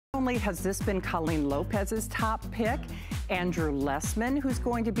only has this been Colleen Lopez's top pick, Andrew Lessman, who's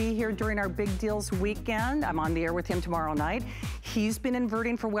going to be here during our Big Deals weekend. I'm on the air with him tomorrow night. He's been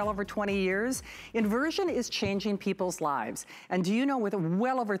inverting for well over 20 years. Inversion is changing people's lives. And do you know, with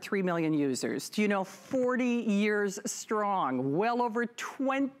well over 3 million users, do you know 40 years strong, well over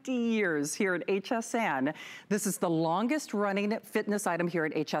 20 years here at HSN, this is the longest running fitness item here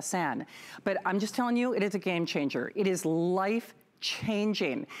at HSN. But I'm just telling you, it is a game changer. It is life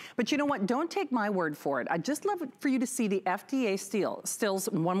changing. But you know what? Don't take my word for it. I'd just love for you to see the FDA stills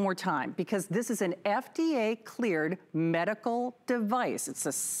one more time, because this is an FDA cleared medical device. It's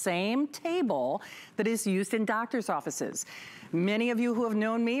the same table that is used in doctor's offices. Many of you who have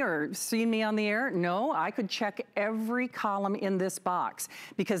known me or seen me on the air know I could check every column in this box,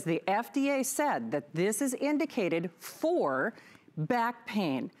 because the FDA said that this is indicated for back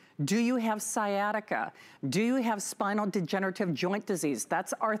pain. Do you have sciatica? Do you have spinal degenerative joint disease?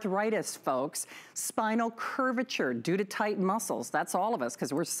 That's arthritis, folks. Spinal curvature due to tight muscles. That's all of us,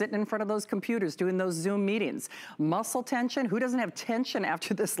 because we're sitting in front of those computers doing those Zoom meetings. Muscle tension. Who doesn't have tension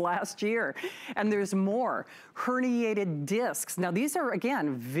after this last year? And there's more. Herniated discs. Now, these are,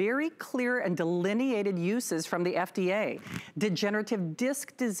 again, very clear and delineated uses from the FDA. Degenerative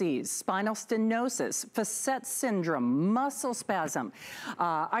disc disease, spinal stenosis, facet syndrome, muscle spasm.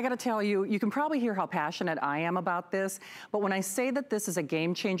 I gotta tell you, you can probably hear how passionate I am about this, but when I say that this is a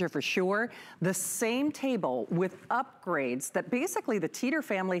game changer for sure, the same table with upgrades that basically the Teeter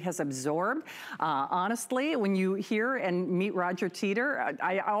family has absorbed. Honestly, when you hear and meet Roger Teeter,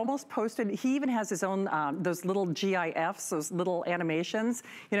 I almost posted, he even has his own, those little GIFs, those little animations,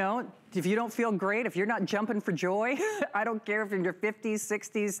 you know. If you don't feel great, if you're not jumping for joy, I don't care if you're in your 50s,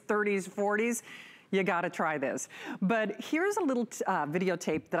 60s, 30s, 40s, you gotta try this. But here's a little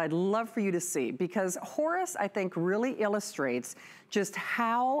videotape that I'd love for you to see, because Horace, I think, really illustrates just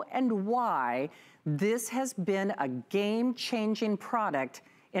how and why this has been a game-changing product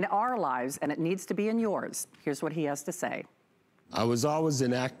in our lives, and it needs to be in yours. Here's what he has to say. I was always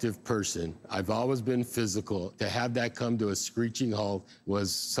an active person. I've always been physical. To have that come to a screeching halt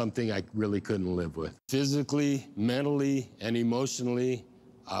was something I really couldn't live with. Physically, mentally, and emotionally,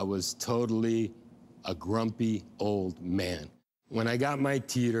 I was totally a grumpy old man. When I got my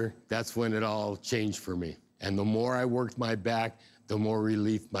Teeter, that's when it all changed for me. And the more I worked my back, the more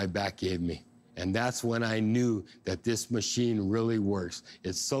relief my back gave me. And that's when I knew that this machine really works.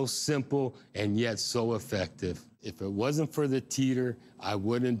 It's so simple and yet so effective. If it wasn't for the Teeter, I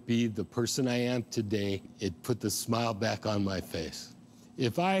wouldn't be the person I am today. It put the smile back on my face.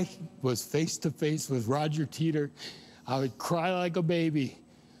 If I was face to face with Roger Teeter, I would cry like a baby,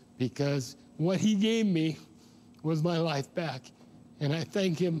 because what he gave me was my life back. And I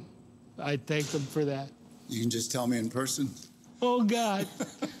thank him. I thank him for that. You can just tell me in person. Oh, God.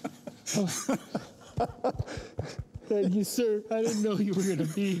 Thank you, sir. I didn't know you were going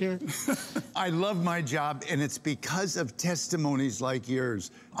to be here. I love my job, and it's because of testimonies like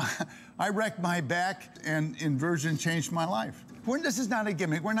yours. I wrecked my back, and Inversion changed my life. This is not a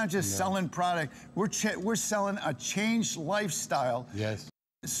gimmick. We're not just selling product. We're selling a changed lifestyle. Yes.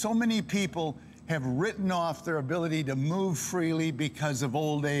 So many people have written off their ability to move freely because of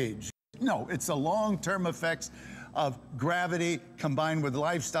old age. No, it's the long-term effects of gravity combined with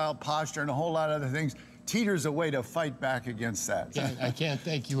lifestyle, posture, and a whole lot of other things. Teeter's a way to fight back against that. I can't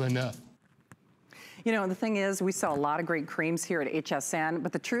thank you enough. You know, the thing is, we sell a lot of great creams here at HSN,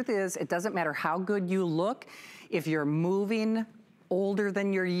 but the truth is, it doesn't matter how good you look if you're moving older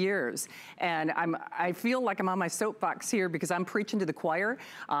than your years. And I feel like I'm on my soapbox here, because I'm preaching to the choir.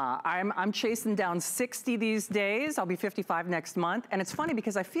 I'm chasing down 60 these days. I'll be 55 next month. And it's funny,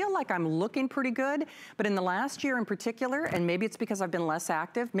 because I feel like I'm looking pretty good, but in the last year in particular, and maybe it's because I've been less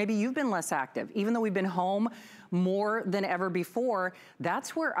active, maybe you've been less active, even though we've been home more than ever before,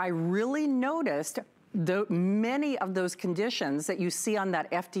 that's where I really noticed many of those conditions that you see on that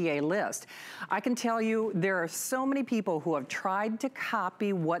FDA list. I can tell you there are so many people who have tried to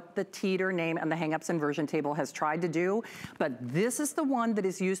copy what the Teeter name and the Hang-Ups Inversion table has tried to do, but this is the one that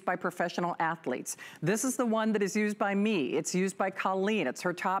is used by professional athletes. This is the one that is used by me. It's used by Colleen. It's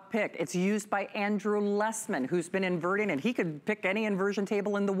her top pick. It's used by Andrew Lessman, who's been inverting, and he could pick any inversion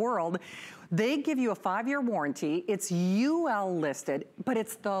table in the world. They give you a 5-year warranty. It's UL listed, but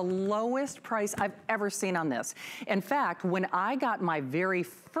it's the lowest price I've ever seen on this. In fact, when I got my very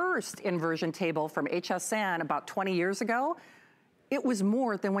first inversion table from HSN about 20 years ago, it was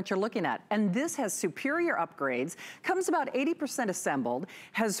more than what you're looking at. And this has superior upgrades, comes about 80% assembled,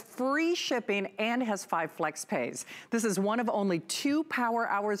 has free shipping, and has 5 flex pays. This is one of only 2 power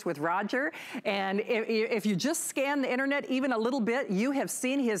hours with Roger. And if you just scan the internet even a little bit, you have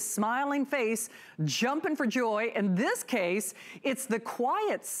seen his smiling face jumping for joy. In this case, it's the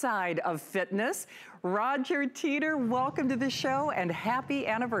quiet side of fitness. Roger Teeter, welcome to the show and happy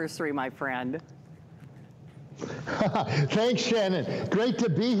anniversary, my friend. Thanks, Shannon. Great to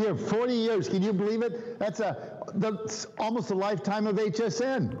be here. 40 years. Can you believe it? That's almost a lifetime of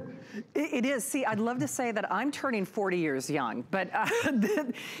HSN. It is. See, I'd love to say that I'm turning 40 years young, but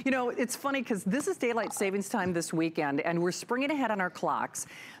you know, it's funny because this is daylight savings time this weekend and we're springing ahead on our clocks.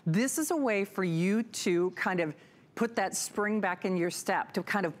 This is a way for you to kind of put that spring back in your step, to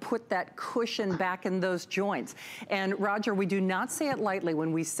kind of put that cushion back in those joints. And Roger, we do not say it lightly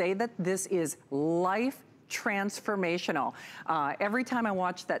when we say that this is life transformational. Every time I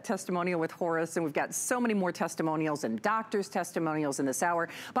watch that testimonial with Horace, and we've got so many more testimonials and doctors' testimonials in this hour.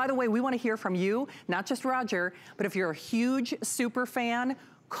 By the way, we want to hear from you, not just Roger, but if you're a huge super fan,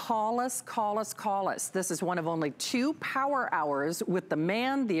 call us, call us, call us. This is one of only 2 power hours with the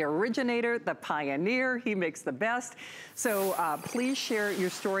man, the originator, the pioneer. He makes the best. So please share your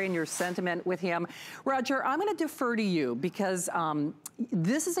story and your sentiment with him. Roger, I'm gonna defer to you because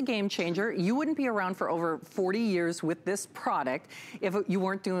this is a game changer. You wouldn't be around for over 40 years with this product if you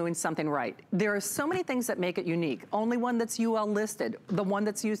weren't doing something right. There are so many things that make it unique. Only one that's UL listed, the one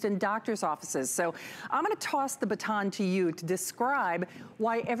that's used in doctor's offices. So I'm gonna toss the baton to you to describe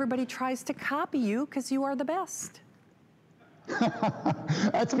why everybody tries to copy you because you are the best.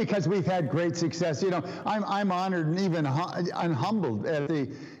 That's because we've had great success. You know, I'm honored and even I'm humbled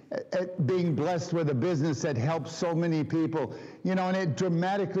at being blessed with a business that helps so many people. You know, and it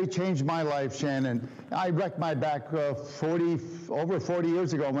dramatically changed my life, Shannon. I wrecked my back over 40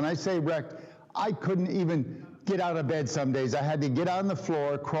 years ago. When I say wrecked, I couldn't even get out of bed some days. I had to get on the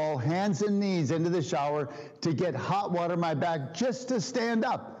floor, crawl hands and knees into the shower to get hot water in my back just to stand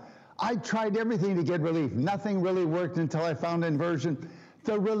up. I tried everything to get relief. Nothing really worked until I found Inversion.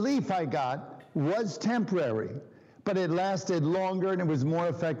 The relief I got was temporary, but it lasted longer and it was more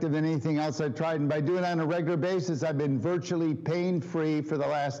effective than anything else I've tried. And by doing it on a regular basis, I've been virtually pain-free for the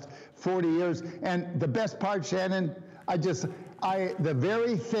last 40 years. And the best part, Shannon, the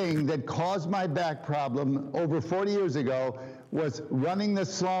very thing that caused my back problem over 40 years ago was running the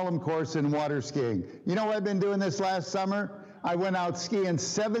slalom course in water skiing. You know what I've been doing this last summer? I went out skiing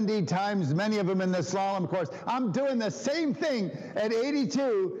 70 times, many of them in the slalom course. I'm doing the same thing at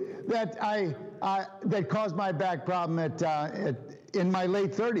 82 that caused my back problem in my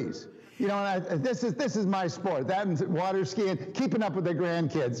late 30s. You know, and this is my sport. That and water skiing, keeping up with the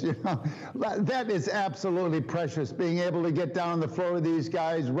grandkids. You know, that is absolutely precious. Being able to get down on the floor with these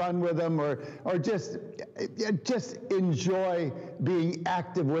guys, run with them, or just enjoy being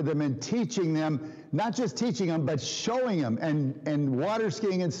active with them and teaching them. Not just teaching them, but showing them and water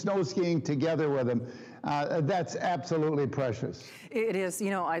skiing and snow skiing together with them. That's absolutely precious. It is,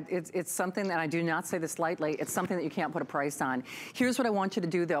 you know, it's something that I do not say this lightly. It's something that you can't put a price on. Here's what I want you to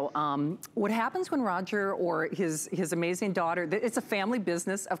do though. What happens when Roger or his amazing daughter, it's a family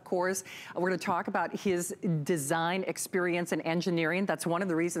business, of course. We're gonna talk about his design experience and engineering. That's one of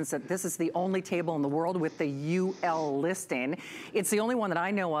the reasons that this is the only table in the world with the UL listing. It's the only one that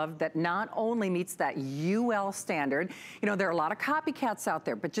I know of that not only meets that UL standard. You know, there are a lot of copycats out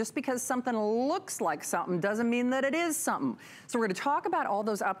there, but just because something looks like something doesn't mean that it is something. So we're gonna talk about all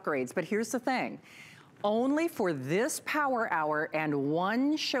those upgrades, but here's the thing. Only for this power hour and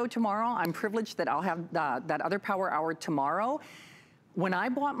one show tomorrow, I'm privileged that I'll have that other power hour tomorrow. When I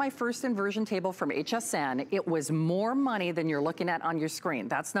bought my first inversion table from HSN, it was more money than you're looking at on your screen.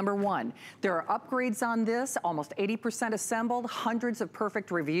 That's number one. There are upgrades on this, almost 80% assembled, hundreds of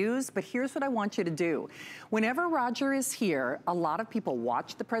perfect reviews, but here's what I want you to do. Whenever Roger is here, a lot of people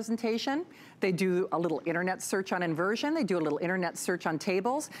watch the presentation, they do a little internet search on inversion, they do a little internet search on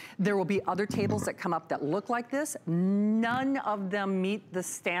tables. There will be other tables that come up that look like this. None of them meet the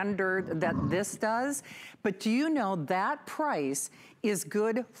standard that this does, but do you know that price is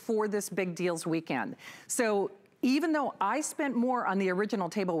good for this big deals weekend? So even though I spent more on the original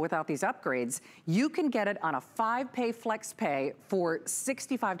table without these upgrades, you can get it on a 5-pay flex pay for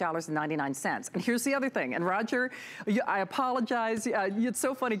 $65.99. And here's the other thing, and Roger, I apologize. It's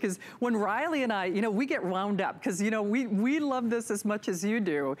so funny because when Riley and I, you know, we get wound up because, you know, we love this as much as you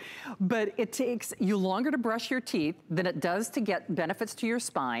do, but it takes you longer to brush your teeth than it does to get benefits to your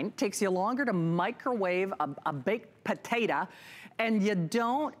spine. It takes you longer to microwave a baked potato, And you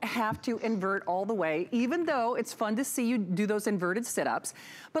don't have to invert all the way, even though it's fun to see you do those inverted sit-ups.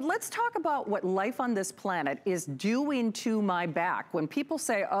 But let's talk about what life on this planet is doing to my back. When people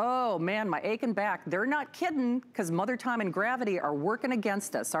say, oh man, my aching back, they're not kidding, because Mother Time and gravity are working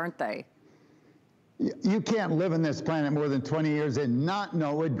against us, aren't they? You can't live on this planet more than 20 years and not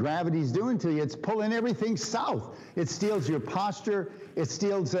know what gravity's doing to you. It's pulling everything south. It steals your posture. It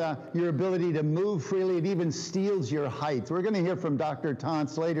steals your ability to move freely. It even steals your height. We're going to hear from Dr.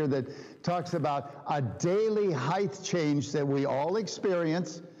 Tantz later that talks about a daily height change that we all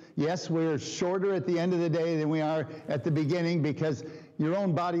experience. Yes, we're shorter at the end of the day than we are at the beginning because your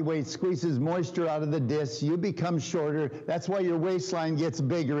own body weight squeezes moisture out of the discs. You become shorter. That's why your waistline gets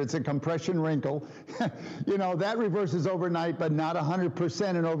bigger. It's a compression wrinkle. You know, that reverses overnight, but not 100%.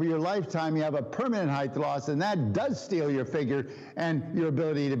 And over your lifetime, you have a permanent height loss, and that does steal your figure and your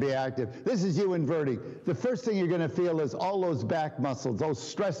ability to be active. This is you inverting. The first thing you're going to feel is all those back muscles, those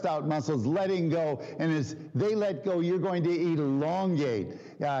stressed out muscles letting go. And as they let go, you're going to elongate.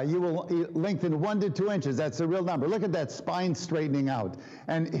 You will lengthen 1 to 2 inches. That's the real number. Look at that spine straightening out.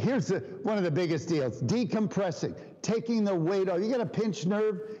 And here's one of the biggest deals, decompressing, taking the weight off. You got a pinched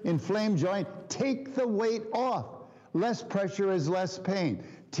nerve, inflamed joint, take the weight off. Less pressure is less pain.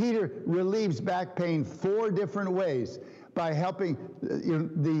 Teeter relieves back pain 4 different ways. By helping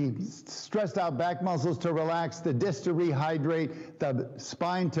the stressed out back muscles to relax, the disc to rehydrate, the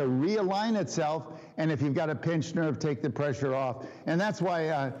spine to realign itself, and if you've got a pinched nerve, take the pressure off. And that's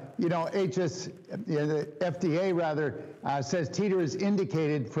why, the FDA rather, says Teeter is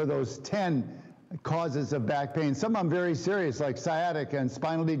indicated for those 10 causes of back pain. Some of them very serious, like sciatica and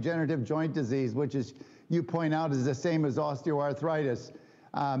spinal degenerative joint disease, which is, you point out, is the same as osteoarthritis.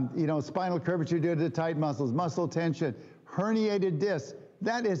 Spinal curvature due to tight muscles, muscle tension, herniated discs,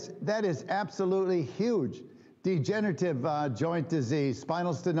 that is absolutely huge. Degenerative joint disease,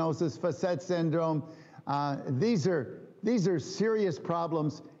 spinal stenosis, facet syndrome, these are serious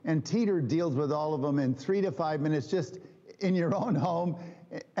problems, and Teeter deals with all of them in 3 to 5 minutes just in your own home,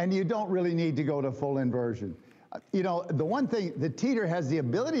 and you don't really need to go to full inversion. The one thing, the Teeter has the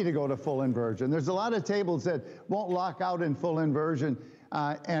ability to go to full inversion. There's a lot of tables that won't lock out in full inversion,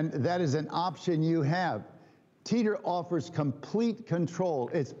 and that is an option you have. Teeter offers complete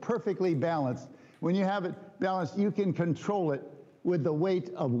control. It's perfectly balanced. When you have it balanced, you can control it with the weight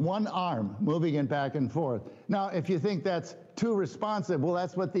of one arm, moving it back and forth. Now, if you think that's too responsive, well,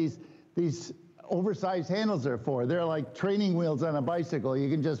 that's what these oversized handles are for. They're like training wheels on a bicycle. You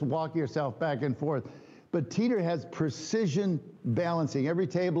can just walk yourself back and forth. But Teeter has precision balancing. Every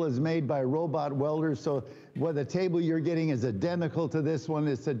table is made by robot welders, so what the table you're getting is identical to this one.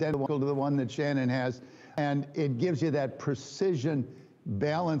 It's identical to the one that Shannon has. And it gives you that precision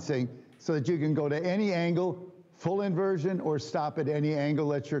balancing so that you can go to any angle, full inversion, or stop at any angle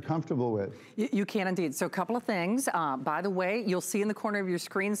that you're comfortable with. You can indeed. So a couple of things. By the way, you'll see in the corner of your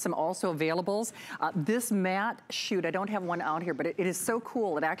screen some also availables. This mat, shoot, I don't have one out here, but it is so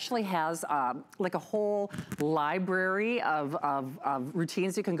cool. It actually has like a whole library of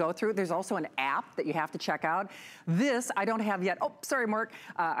routines you can go through. There's also an app that you have to check out. This I don't have yet. Oh, sorry, Mark,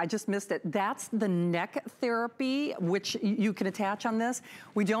 I just missed it. That's the neck therapy, which you can attach on this.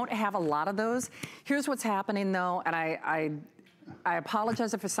 We don't have a lot of those. Here's what's happening though, and I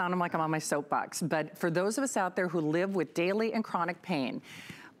apologize if it sounded like I'm on my soapbox, but for those of us out there who live with daily and chronic pain,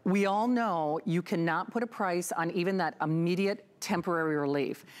 we all know you cannot put a price on even that immediate temporary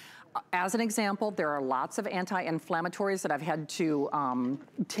relief. As an example, there are lots of anti-inflammatories that I've had to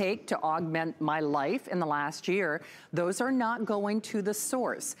take to augment my life in the last year. Those are not going to the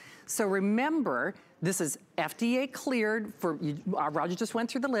source. So remember, this is FDA cleared for, Roger just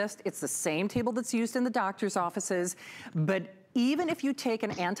went through the list. It's the same table that's used in the doctor's offices. But even if you take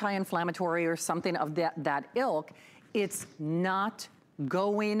an anti-inflammatory or something of that ilk, it's not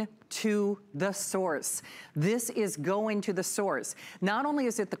going to the source. This is going to the source. Not only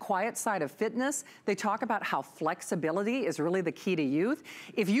is it the quiet side of fitness, they talk about how flexibility is really the key to youth.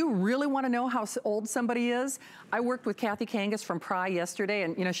 If you really want to know how old somebody is, I worked with Kathy Kangas from Pry yesterday,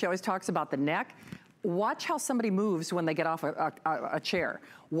 and she always talks about the neck. Watch how somebody moves when they get off a chair.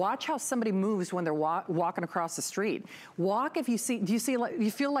 Watch how somebody moves when they're walking across the street. Walk if you see, do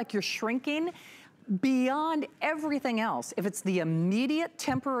you feel like you're shrinking? Beyond everything else, if it's the immediate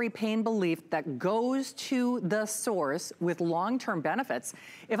temporary pain relief that goes to the source with long-term benefits,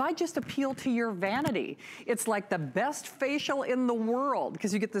 if I just appeal to your vanity, it's like the best facial in the world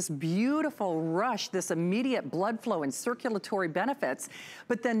because you get this beautiful rush, this immediate blood flow and circulatory benefits.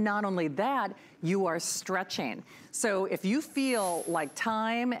 But then not only that, you are stretching. So if you feel like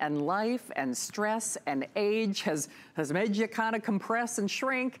time and life and stress and age has made you kind of compress and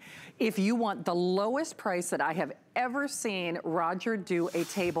shrink, if you want the lowest price that I have ever seen Roger do a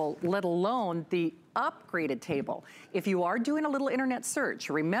table, let alone the upgraded table, if you are doing a little internet search,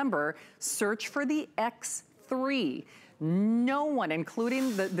 remember, search for the X3. No one,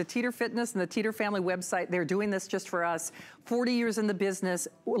 including the Teeter Fitness and the Teeter family website, they're doing this just for us. 40 years in the business,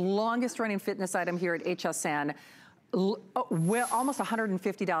 longest running fitness item here at HSN. Well, almost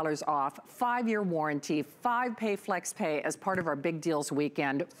 $150 off, 5-year warranty, 5-pay flex pay as part of our big deals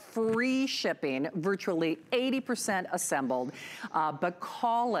weekend, free shipping, virtually 80% assembled. But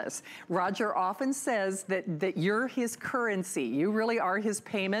call us. Roger often says that you're his currency. You really are his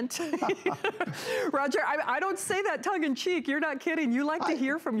payment. Roger, I don't say that tongue in cheek. You're not kidding. You like to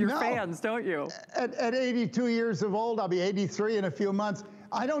hear from your fans, don't you? At 82 years of old, I'll be 83 in a few months.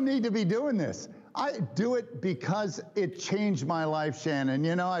 I don't need to be doing this. I do it because it changed my life, Shannon.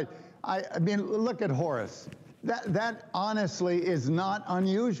 You know, I mean, look at Horace. That honestly is not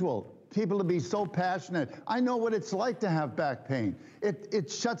unusual. People to be so passionate. I know what it's like to have back pain. It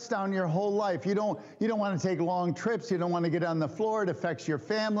shuts down your whole life. You don't want to take long trips. You don't want to get on the floor. It affects your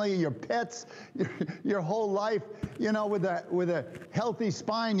family, your pets, your whole life. You know, with a healthy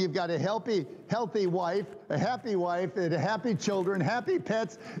spine, you've got a healthy wife, a happy wife, and happy children, happy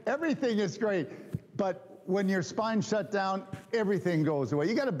pets. Everything is great. But when your spine shut down, everything goes away.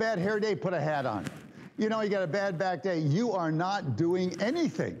 You got a bad hair day, put a hat on. You know, you got a bad back day, you are not doing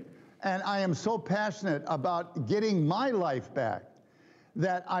anything. And I am so passionate about getting my life back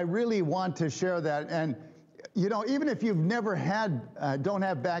that I really want to share that. And, you know, even if you've never had, don't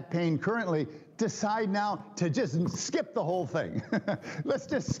have back pain currently, decide now to just skip the whole thing. Let's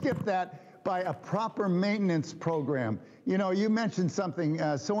just skip that by a proper maintenance program. You know, you mentioned something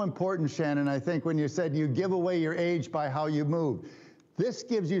so important, Shannon, I think, when you said you give away your age by how you move. This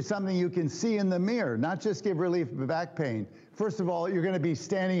gives you something you can see in the mirror, not just give relief of back pain. First of all, you're going to be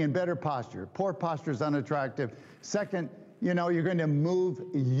standing in better posture. Poor posture is unattractive. Second, you know, you're going to move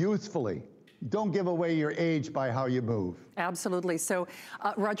youthfully. Don't give away your age by how you move. Absolutely. So,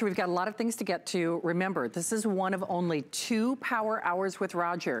 Roger, we've got a lot of things to get to. Remember, this is one of only 2 power hours with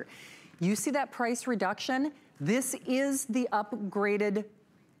Roger. You see that price reduction? This is the upgraded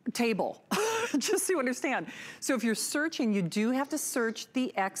table, just so you understand. So if you're searching, you do have to search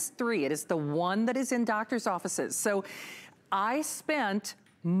the X3. It is the one that is in doctor's offices. So I spent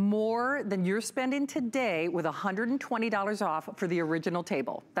more than you're spending today with $120 off for the original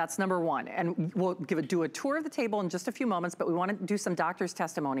table. That's number one. And we'll do a tour of the table in just a few moments, but we want to do some doctor's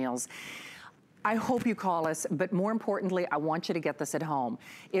testimonials. I hope you call us, but more importantly, I want you to get this at home.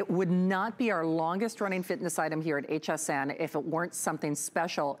 It would not be our longest running fitness item here at HSN if it weren't something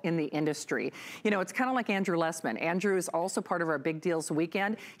special in the industry. You know, it's kind of like Andrew Lessman. Andrew is also part of our Big Deals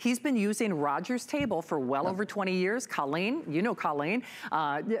weekend. He's been using Roger's table for well over 20 years. Colleen, you know Colleen.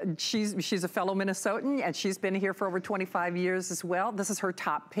 She's a fellow Minnesotan, and she's been here for over 25 years as well. This is her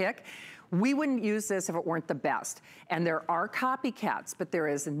top pick. We wouldn't use this if it weren't the best. And there are copycats, but there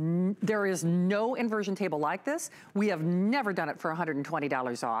is no inversion table like this. We have never done it for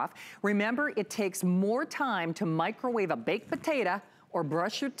 $120 off. Remember, it takes more time to microwave a baked potato or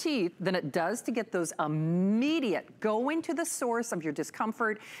brush your teeth than it does to get those immediate, going to the source of your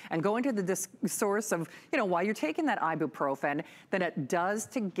discomfort and going to the source of, you know, why you're taking that ibuprofen, than it does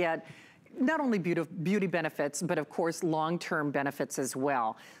to get not only beauty benefits, but of course long-term benefits as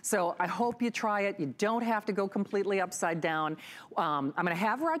well. So I hope you try it. You don't have to go completely upside down. I'm gonna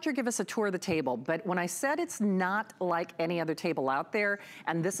have Roger give us a tour of the table, but when I said it's not like any other table out there,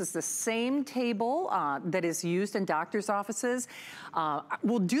 and this is the same table that is used in doctor's offices,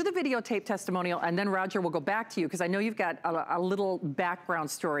 we'll do the videotape testimonial, and then Roger, we'll go back to you, because I know you've got a little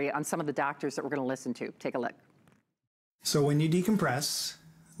background story on some of the doctors that we're gonna listen to. Take a look. So when you decompress,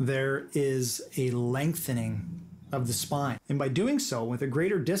 there is a lengthening of the spine. And by doing so, with a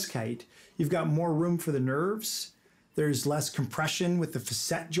greater disc height, you've got more room for the nerves, there's less compression with the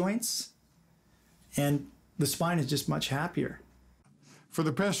facet joints, and the spine is just much happier. For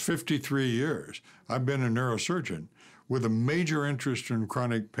the past 53 years, I've been a neurosurgeon with a major interest in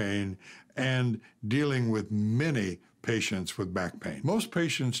chronic pain and dealing with many patients with back pain. Most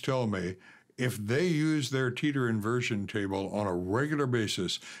patients tell me If they use their Teeter inversion table on a regular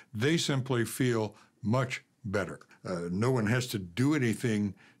basis, they simply feel much better. No one has to do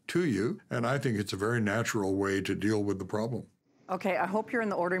anything to you, and I think it's a very natural way to deal with the problem. Okay, I hope you're in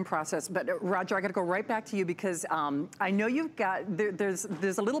the ordering process, but Roger, I got to go right back to you because I know you've got, there's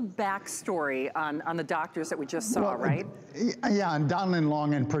a little backstory on the doctors that we just saw, right? Yeah, and Donlin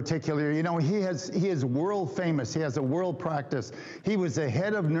Long in particular, you know, he is world famous. He has a world practice. He was the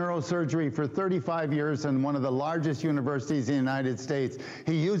head of neurosurgery for 35 years in one of the largest universities in the United States.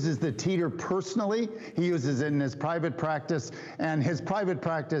 He uses the Teeter personally. He uses it in his private practice, and his private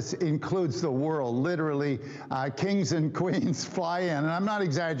practice includes the world, literally kings and queens fly in, and I'm not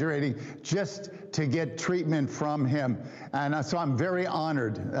exaggerating, just to get treatment from him. And so I'm very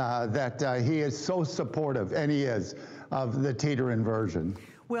honored that he is so supportive, and he is, of the Teeter inversion.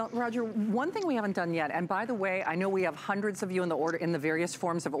 Well, Roger, one thing we haven't done yet, and by the way, I know we have hundreds of you in the various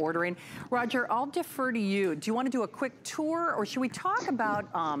forms of ordering. Roger, I'll defer to you. Do you want to do a quick tour, or should we talk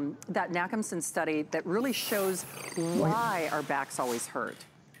about that Nackhamson study that really shows why our backs always hurt?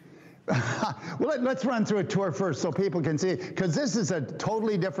 Well, let's run through a tour first so people can see, because this is a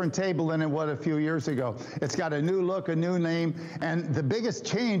totally different table than it was a few years ago. It's got a new look, a new name, and the biggest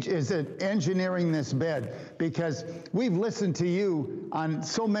change is that engineering this bed, because we've listened to you on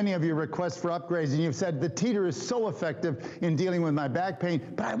so many of your requests for upgrades, and you've said the Teeter is so effective in dealing with my back pain,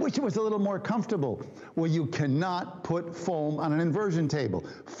 but I wish it was a little more comfortable. Well, you cannot put foam on an inversion table.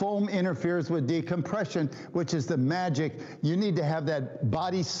 Foam interferes with decompression, which is the magic. You need to have that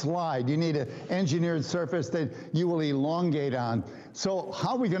body slide. You need an engineered surface that you will elongate on. So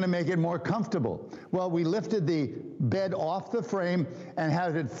how are we going to make it more comfortable? Well, we lifted the bed off the frame and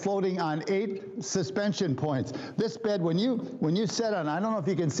had it floating on 8 suspension points. This bed, when you sit on, I don't know if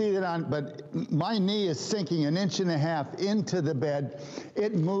you can see it on, but my knee is sinking 1.5 inches into the bed.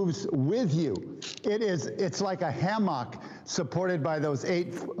 It moves with you. It's like a hammock supported by those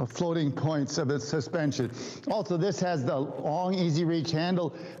 8 floating points of its suspension. Also, this has the long, easy reach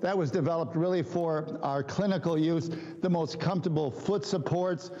handle that was developed really for our clinical use, the most comfortable foot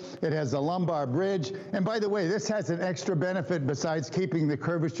supports. It has a lumbar bridge. And by the way, this has an extra benefit besides keeping the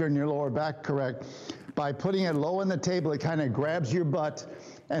curvature in your lower back correct. By putting it low on the table, it kind of grabs your butt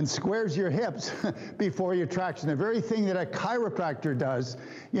and squares your hips before your traction. The very thing that a chiropractor does,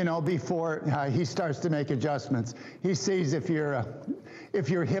 you know, before he starts to make adjustments. He sees if your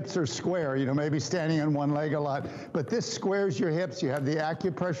hips are square, you know, maybe standing on one leg a lot, but this squares your hips. You have the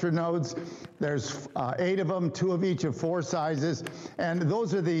acupressure nodes. There's 8 of them, 2 of each of 4 sizes, and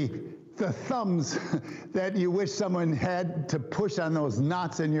those are the thumbs that you wish someone had to push on those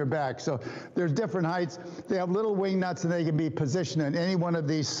knots in your back. So there's different heights. They have little wing nuts, and they can be positioned in any one of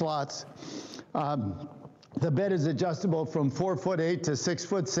these slots. The bed is adjustable from 4'8" to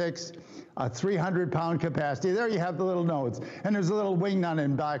 6'6", a 300-pound capacity. There you have the little nodes. And there's a little wing nut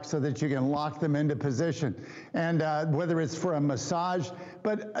in back so that you can lock them into position. And whether it's for a massage,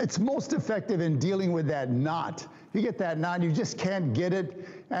 but it's most effective in dealing with that knot. You get that knot, you just can't get it,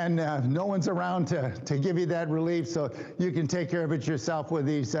 and no one's around to give you that relief, so you can take care of it yourself with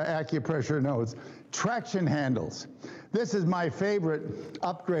these acupressure nodes. Traction handles. This is my favorite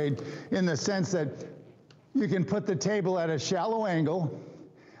upgrade in the sense that you can put the table at a shallow angle,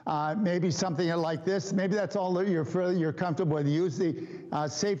 maybe something like this. Maybe that's all that you're comfortable with. Use the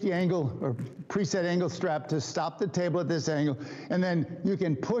safety angle or preset angle strap to stop the table at this angle, and then you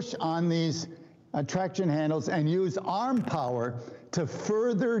can push on these traction handles and use arm power to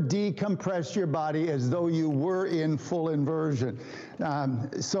further decompress your body as though you were in full inversion.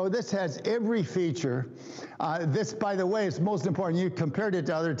 So this has every feature. This, by the way, is most important. You compared it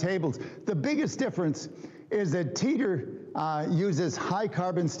to other tables. The biggest difference is that Teeter uses high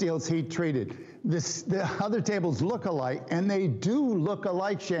carbon steels heat treated. The other tables look alike, and they do look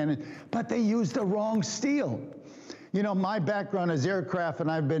alike, Shannon, but they use the wrong steel. You know, my background is aircraft, and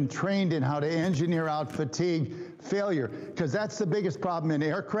I've been trained in how to engineer out fatigue failure, because that's the biggest problem in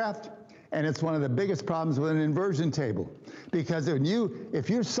aircraft, and it's one of the biggest problems with an inversion table. Because if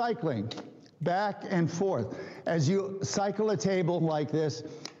you're cycling back and forth, as you cycle a table like this,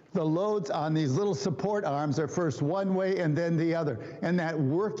 the loads on these little support arms are first one way and then the other. And that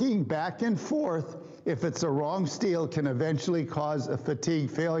working back and forth, if it's the wrong steel, can eventually cause a fatigue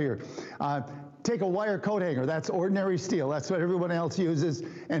failure. Take a wire coat hanger, that's ordinary steel, that's what everyone else uses,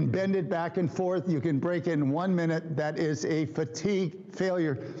 and bend it back and forth. You can break it in 1 minute. That is a fatigue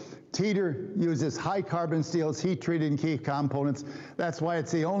failure. Teeter uses high carbon steels, heat treated key components. That's why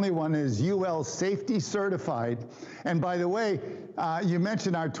it's the only one that is UL safety certified. And by the way, you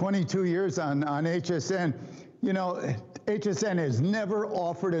mentioned our 22 years on HSN. You know, HSN has never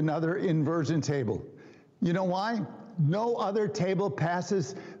offered another inversion table. You know why? No other table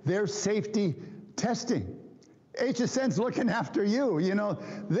passes their safety testing. HSN's looking after you. You know,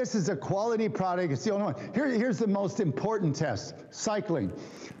 this is a quality product. It's the only one. Here's the most important test, cycling.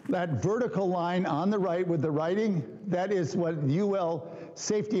 That vertical line on the right with the writing, that is what UL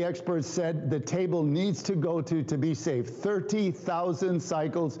safety experts said the table needs to go to be safe. 30,000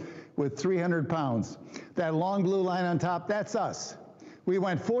 cycles with 300 pounds. That long blue line on top, that's us. We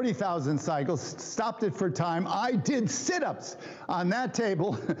went 40,000 cycles, stopped it for time. I did sit-ups on that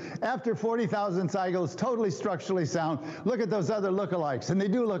table after 40,000 cycles, totally structurally sound. Look at those other lookalikes, and they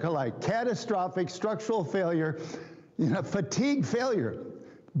do look alike. Catastrophic structural failure, you know, fatigue failure,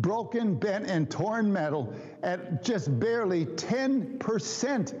 broken, bent, and torn metal at just barely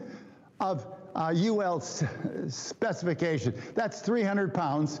 10% of UL specification. That's 300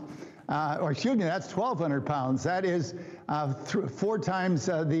 pounds. Or excuse me, that's 1,200 pounds. That is 4 times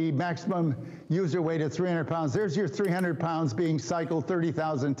the maximum user weight of 300 pounds. There's your 300 pounds being cycled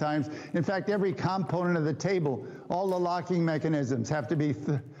 30,000 times. In fact, every component of the table, all the locking mechanisms have to be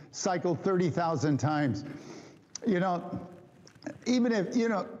cycled 30,000 times. You know, even if, you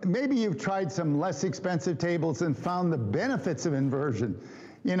know, maybe you've tried some less expensive tables and found the benefits of inversion.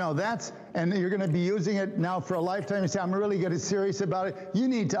 You know, and you're going to be using it now for a lifetime. You say, I'm really getting serious about it. You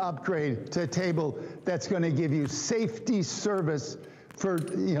need to upgrade to a table that's going to give you safety service for,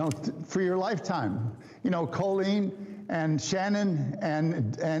 you know, for your lifetime. You know, Colleen and Shannon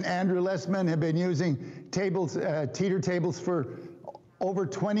and Andrew Lessman have been using tables, Teeter tables for over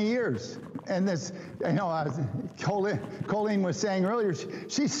 20 years. And this, you know, Colleen was saying earlier,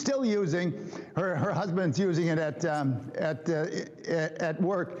 she's still using, her husband's using it at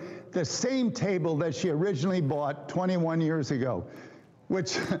work, the same table that she originally bought 21 years ago,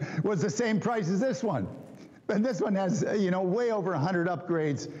 which was the same price as this one. And this one has, you know, way over 100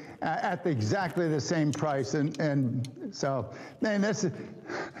 upgrades at exactly the same price. And so, man,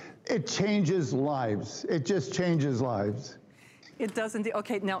 it changes lives. It just changes lives. It does indeed.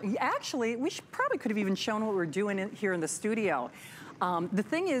 Okay, now actually, we probably could have even shown what we're doing here in the studio. The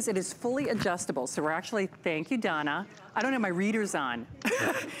thing is, it is fully adjustable. So we're actually, thank you, Donna. I don't have my readers on.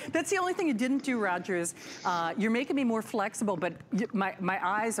 That's the only thing you didn't do, Roger, is you're making me more flexible, but my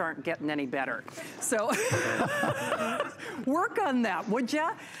eyes aren't getting any better. So work on that, would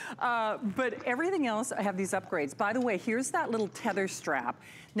ya? But everything else, I have these upgrades. By the way, here's that little tether strap.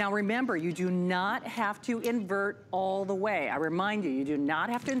 Now remember, you do not have to invert all the way. I remind you, you do not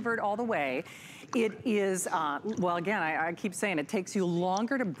have to invert all the way. It is, well, again, I keep saying it takes you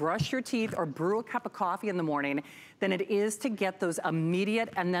longer to brush your teeth or brew a cup of coffee in the morning than it is to get those immediate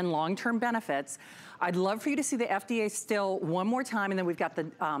and then long-term benefits. I'd love for you to see the FDA still one more time, and then we've got the,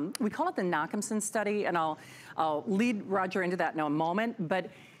 we call it the Nachemson study, and I'll lead Roger into that in a moment. But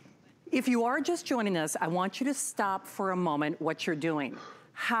if you are just joining us, I want you to stop for a moment what you're doing.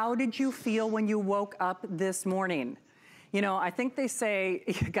 How did you feel when you woke up this morning? You know, I think they say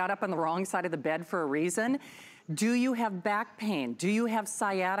you got up on the wrong side of the bed for a reason. Do you have back pain? Do you have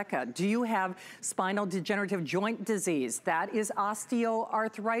sciatica? Do you have spinal degenerative joint disease? That is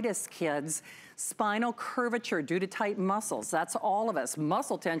osteoarthritis, kids. Spinal curvature due to tight muscles. That's all of us.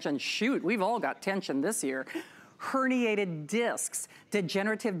 Muscle tension, shoot, we've all got tension this year. Herniated discs,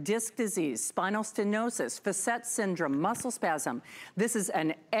 degenerative disc disease, spinal stenosis, facet syndrome, muscle spasm. This is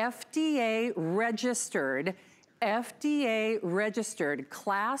an FDA-registered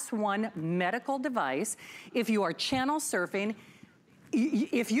Class 1 medical device. If you are channel surfing,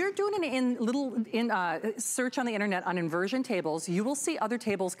 if you're doing an search on the internet on inversion tables, you will see other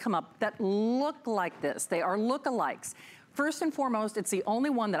tables come up that look like this. They are lookalikes. First and foremost, it's the only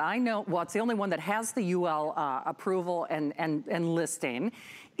one that I know, well, it's the only one that has the UL approval and listing.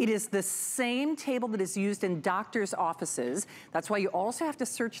 It is the same table that is used in doctors' offices. That's why you also have to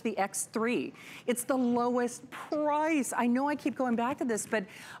search the X3. It's the lowest price. I know I keep going back to this, but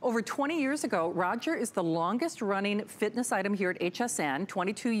over 20 years ago, Roger is the longest running fitness item here at HSN,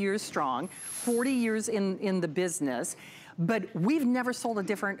 22 years strong, 40 years in the business. But we've never sold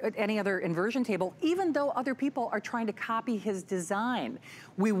any other inversion table, even though other people are trying to copy his design.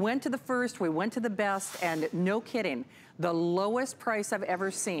 We went to the first, we went to the best, and no kidding, the lowest price I've ever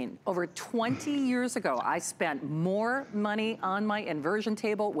seen. Over 20 years ago, I spent more money on my inversion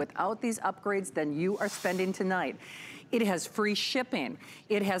table without these upgrades than you are spending tonight. It has free shipping.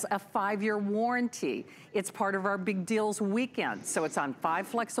 It has a 5-year warranty. It's part of our Big Deals weekend. So it's on 5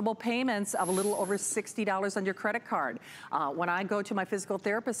 flexible payments of a little over $60 on your credit card. When I go to my physical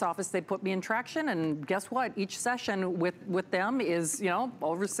therapist's office, they put me in traction, and guess what? Each session with them is, you know,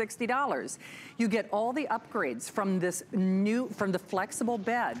 over $60. You get all the upgrades from from the flexible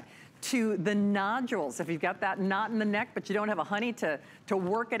bed to the nodules. If you've got that knot in the neck, but you don't have a honey to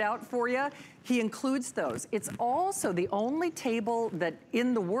work it out for you, he includes those. It's also the only table that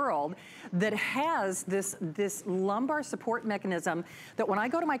in the world that has this lumbar support mechanism that when I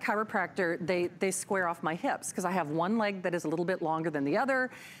go to my chiropractor, they square off my hips because I have one leg that is a little bit longer than the other.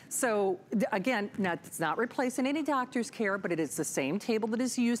 So again, now it's not replacing any doctor's care, but it is the same table that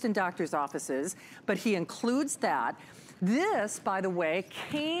is used in doctor's offices, but he includes that. This, by the way,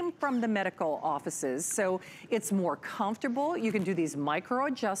 came from the medical offices, so it's more comfortable. You can do these micro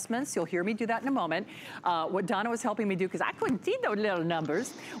adjustments. You'll hear me do that in a moment. What Donna was helping me do, because I couldn't see those little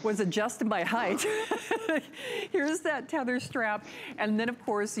numbers, was adjusting my height. Here's that tether strap. And then, of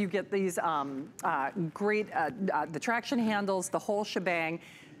course, you get these great, the traction handles, the whole shebang.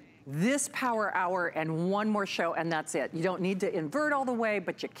 This power hour and one more show, and that's it. You don't need to invert all the way,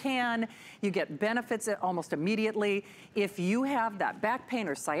 but you can. You get benefits almost immediately. If you have that back pain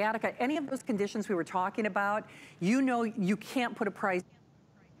or sciatica, any of those conditions we were talking about, you know you can't put a price,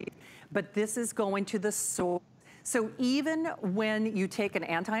 but this is going to the source. So even when you take an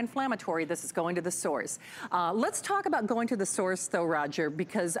anti-inflammatory, this is going to the source. Let's talk about going to the source though, Roger,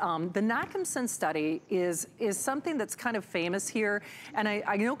 because the Nakamson study is something that's kind of famous here. And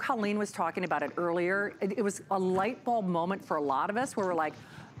I know Colleen was talking about it earlier. It was a light bulb moment for a lot of us where we're like,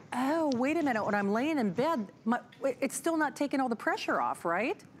 oh, wait a minute, when I'm laying in bed, it's still not taking all the pressure off,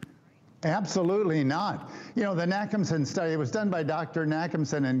 right? Absolutely not. You know, the Nakamson study, it was done by Dr.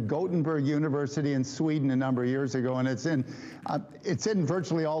 Nakamson in Gothenburg University in Sweden a number of years ago, and it's in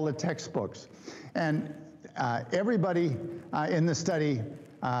virtually all the textbooks. And everybody in the study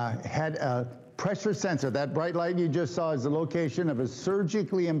had a pressure sensor. That bright light you just saw is the location of a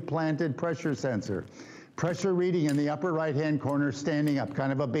surgically implanted pressure sensor. Pressure reading in the upper right-hand corner, standing up,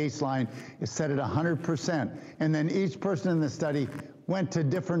 kind of a baseline, is set at 100%. And then each person in the study went to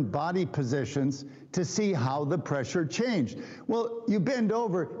different body positions to see how the pressure changed. Well, you bend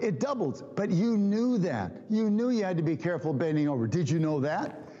over, it doubles, but you knew that. You knew you had to be careful bending over. Did you know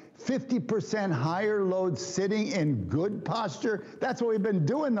that? 50% higher load sitting in good posture. That's what we've been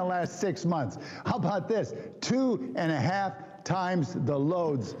doing the last 6 months. How about this? 2.5 times the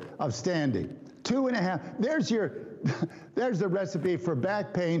loads of standing. 2.5. There's the recipe for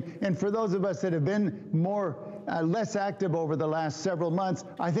back pain. And for those of us that have been less active over the last several months,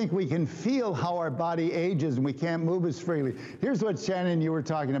 I think we can feel how our body ages and we can't move as freely. Here's what, Shannon, you were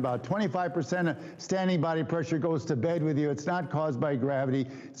talking about. 25% of standing body pressure goes to bed with you. It's not caused by gravity.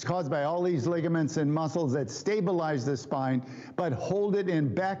 It's caused by all these ligaments and muscles that stabilize the spine, but hold it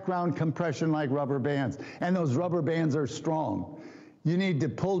in background compression like rubber bands. And those rubber bands are strong. You need to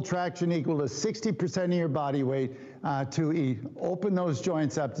pull traction equal to 60% of your body weight to open those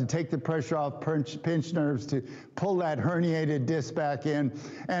joints up, to take the pressure off pinched nerves, to pull that herniated disc back in.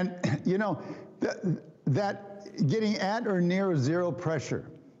 And, you know, that getting at or near zero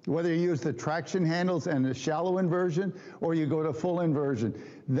pressure, whether you use the traction handles and the shallow inversion or you go to full inversion,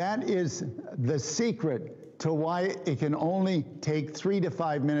 that is the secret to why it can only take 3 to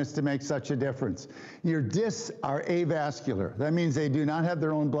 5 minutes to make such a difference. Your discs are avascular. That means they do not have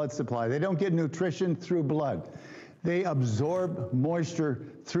their own blood supply. They don't get nutrition through blood. They absorb moisture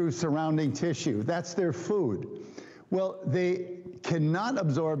through surrounding tissue. That's their food. Well, they cannot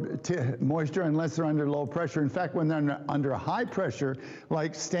absorb moisture unless they're under low pressure. In fact, when they're under high pressure,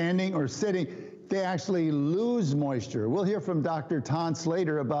 like standing or sitting, they actually lose moisture. We'll hear from Dr. Tantz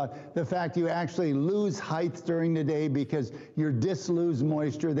later about the fact you actually lose height during the day because your discs lose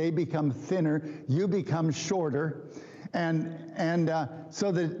moisture, they become thinner, you become shorter, and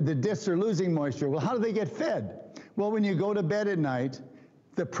so the discs are losing moisture. Well, how do they get fed? Well, when you go to bed at night,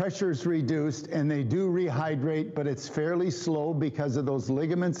 the pressure's reduced and they do rehydrate, but it's fairly slow because of those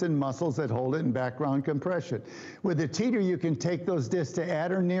ligaments and muscles that hold it in background compression. With the Teeter, you can take those discs to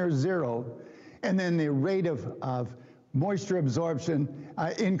at or near zero, and then the rate of moisture absorption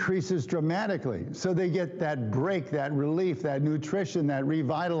increases dramatically. So they get that break, that relief, that nutrition, that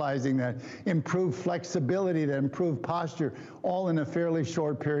revitalizing, that improved flexibility, that improved posture, all in a fairly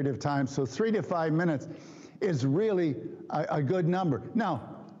short period of time. So 3 to 5 minutes is really a good number.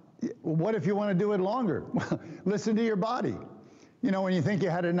 Now, what if you want to do it longer? Listen to your body. You know, when you think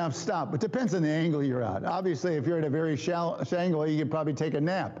you had enough, stop. It depends on the angle you're at. Obviously, if you're at a very shallow angle, you could probably take a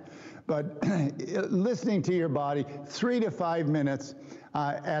nap. but listening to your body, 3 to 5 minutes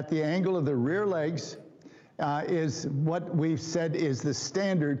at the angle of the rear legs is what we've said is the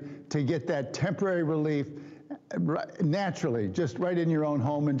standard to get that temporary relief naturally, just right in your own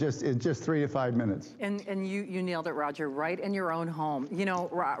home, and just 3 to 5 minutes. And you nailed it, Roger, right in your own home. You know,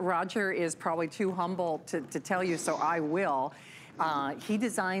 Roger is probably too humble to tell you, so I will. He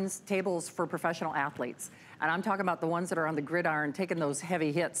designs tables for professional athletes. And I'm talking about the ones that are on the gridiron taking those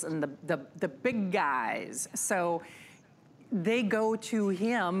heavy hits and the big guys. So they go to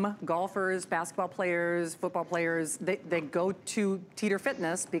him, golfers, basketball players, football players, they go to Teeter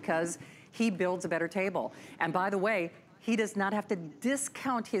Fitness because he builds a better table. And by the way, he does not have to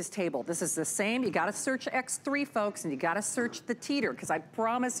discount his table. This is the same. You gotta search X3, folks, and you gotta search the Teeter, because I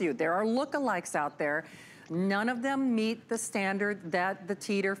promise you, there are lookalikes out there. None of them meet the standard that the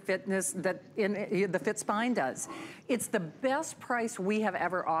Teeter Fitness, that the FitSpine does. It's the best price we have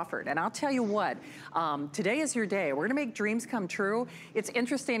ever offered. And I'll tell you what, today is your day. We're gonna make dreams come true. It's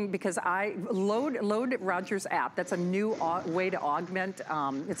interesting because I load Roger's app. That's a new way to augment,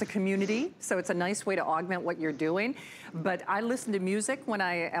 it's a community, so it's a nice way to augment what you're doing. But I listen to music when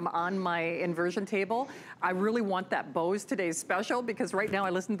I am on my inversion table. I really want that Bose Today's Special, because right now I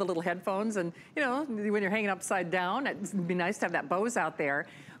listen to the little headphones, and you know, when you're hanging upside down, it'd be nice to have that Bose out there.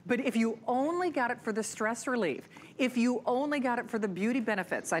 But if you only got it for the stress relief, if you only got it for the beauty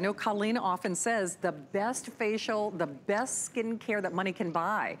benefits, I know Colleen often says the best facial, the best skincare that money can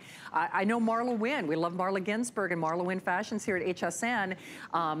buy. I know Marla Wynn, we love Marla Ginsburg and Marla Wynn Fashions here at HSN.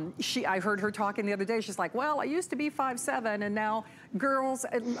 I heard her talking the other day, she's like, well, I used to be 5'7", and now girls,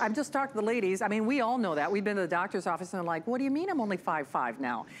 I've just talked to the ladies, I mean, we all know that. We've been to the doctor's office and they're like, what do you mean I'm only 5'5"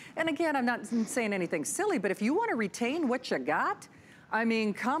 now? And again, I'm not saying anything silly, but if you want to retain what you got, I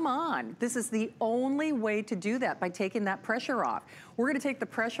mean, come on. This is the only way to do that, by taking that pressure off. We're gonna take the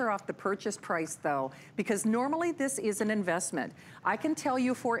pressure off the purchase price though, because normally this is an investment. I can tell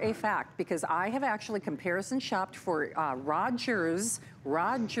you for a fact, because I have actually comparison shopped for Roger's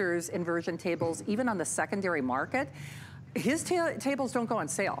inversion tables, even on the secondary market. His tables don't go on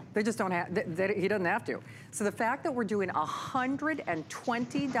sale. They just don't have, he doesn't have to. So the fact that we're doing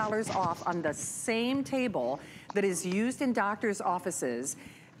 $120 off on the same table that is used in doctors' offices,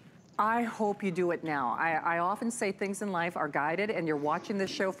 I hope you do it now. I often say things in life are guided, and you're watching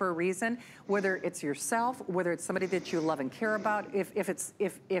this show for a reason, whether it's yourself, whether it's somebody that you love and care about,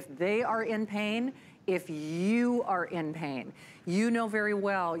 if they are in pain, if you are in pain, you know very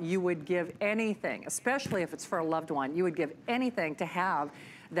well you would give anything, especially if it's for a loved one, you would give anything to have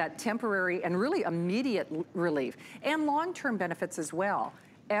that temporary and really immediate relief, and long-term benefits as well.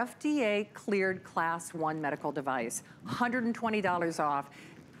 FDA cleared Class 1 medical device, $120 off,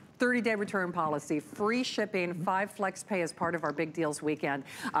 30-day return policy, free shipping, 5 flex pay as part of our big deals weekend.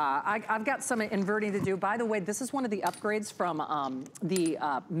 I've got some inverting to do. By the way, this is one of the upgrades from the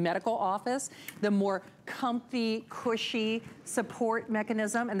medical office, the more comfy, cushy support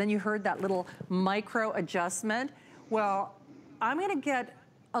mechanism. And then you heard that little micro adjustment. Well, I'm gonna get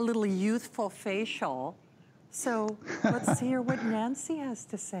a little youthful facial. So let's hear what Nancy has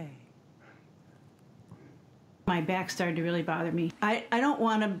to say. My back started to really bother me. I don't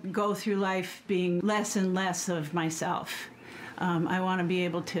want to go through life being less and less of myself. I want to be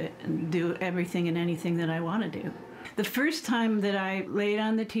able to do everything and anything that I want to do. The first time that I laid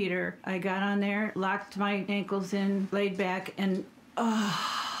on the Teeter, I got on there, locked my ankles in, laid back, and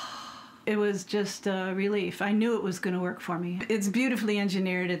it was just a relief. I knew it was going to work for me. It's beautifully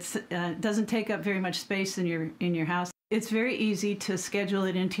engineered. It doesn't take up very much space in your house. It's very easy to schedule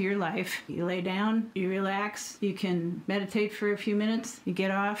it into your life. You lay down, you relax, you can meditate for a few minutes, you get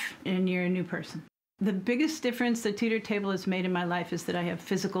off, and you're a new person. The biggest difference the Teeter table has made in my life is that I have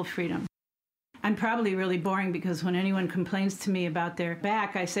physical freedom. I'm probably really boring, because when anyone complains to me about their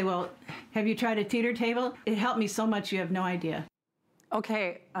back, I say, well, have you tried a Teeter table? It helped me so much you have no idea.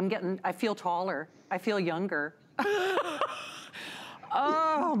 Okay, I feel taller, I feel younger.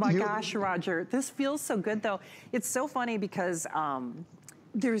 Oh my gosh, Roger, this feels so good though. It's so funny because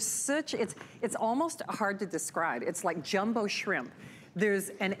there's such, it's almost hard to describe. It's like jumbo shrimp. There's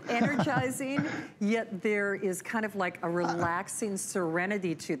an energizing, yet there is kind of like a relaxing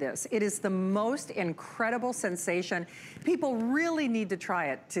serenity to this. It is the most incredible sensation. People really need to try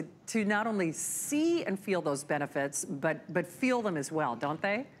it to not only see and feel those benefits, but feel them as well, don't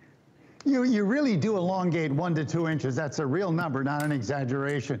they? You really do elongate 1 to 2 inches. That's a real number, not an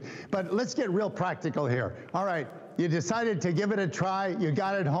exaggeration. But let's get real practical here. All right, you decided to give it a try, you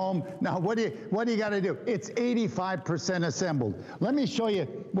got it home. Now what do you got to do? It's 85% assembled. Let me show you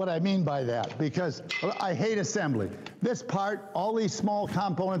what I mean by that, because I hate assembly. This part, all these small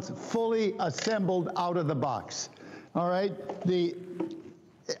components, fully assembled out of the box. All right,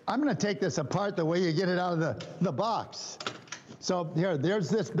 I'm going to take this apart the way you get it out of the box. So there's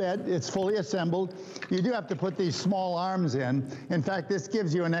this bed. It's fully assembled. You do have to put these small arms in. In fact, this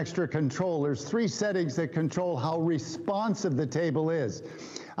gives you an extra control. There's 3 settings that control how responsive the table is.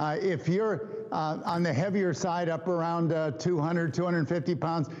 If you're on the heavier side, up around 200, 250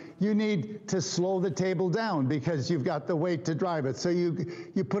 pounds, you need to slow the table down because you've got the weight to drive it. So you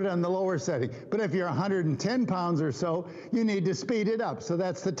put it on the lower setting. But if you're 110 pounds or so, you need to speed it up. So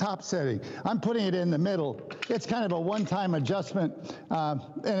that's the top setting. I'm putting it in the middle. It's kind of a one-time adjustment,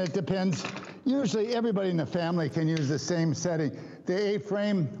 and it depends. Usually everybody in the family can use the same setting. The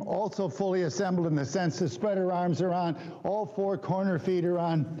A-frame also fully assembled in the sense the spreader arms are on, all 4 corner feet are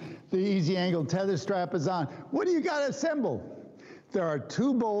on, the easy angle tether strap is on. What do you got to assemble? There are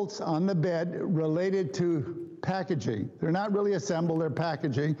 2 bolts on the bed related to packaging. They're not really assembled, they're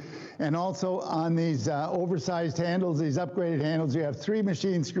packaging. And also on these oversized handles, these upgraded handles, you have 3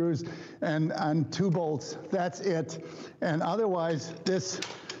 machine screws and 2 bolts. That's it. And otherwise, this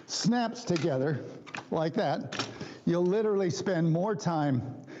snaps together like that. You'll literally spend more time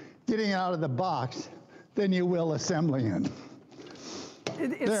getting it out of the box than you will assembling it.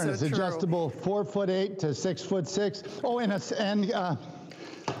 It's adjustable 4'8" to 6'6". Oh, and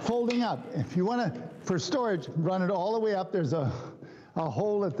folding up. If you want to, for storage, run it all the way up. There's a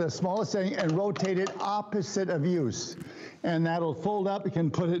hole at the smallest setting and rotate it opposite of use. And that'll fold up. You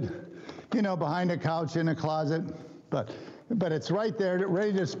can put it, behind a couch, in a closet. But it's right there,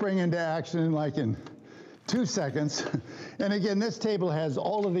 ready to spring into action like in 2 seconds. And again, this table has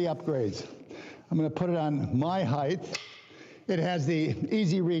all of the upgrades. I'm going to put it on my height. It has the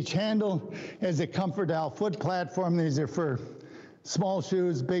easy reach handle, it has a ComfortDAL foot platform. These are for small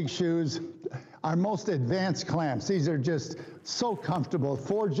shoes, big shoes. Our most advanced clamps. These are just so comfortable.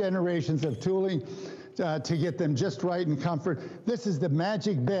 4 generations of tooling to get them just right in comfort. This is the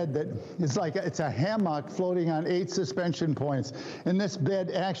magic bed that is like, it's a hammock floating on 8 suspension points. And this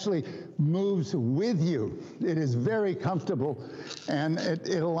bed actually moves with you. It is very comfortable, and it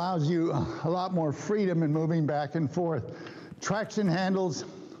allows you a lot more freedom in moving back and forth. Traction handles,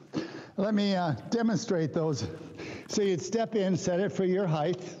 let me demonstrate those. So you'd step in, set it for your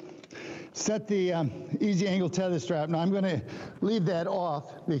height, set the easy angle tether strap. Now I'm going to leave that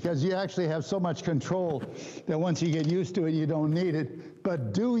off because you actually have so much control that once you get used to it, you don't need it.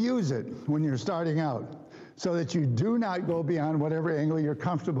 But do use it when you're starting out so that you do not go beyond whatever angle you're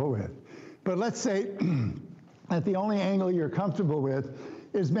comfortable with. But let's say that the only angle you're comfortable with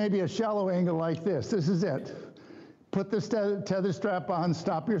is maybe a shallow angle like this. This is it. Put this tether strap on,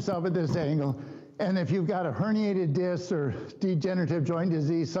 stop yourself at this angle, and if you've got a herniated disc or degenerative joint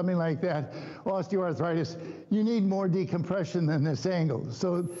disease, something like that, osteoarthritis, you need more decompression than this angle.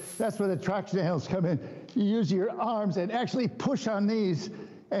 So that's where the traction handles come in. You use your arms and actually push on these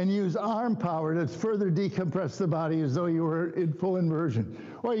and use arm power to further decompress the body as though you were in full inversion.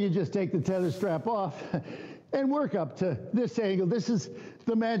 Or you just take the tether strap off and work up to this angle. This is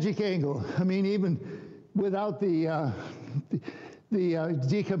the magic angle. I mean, even without the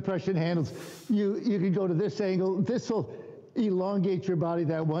decompression handles, you can go to this angle. This will elongate your body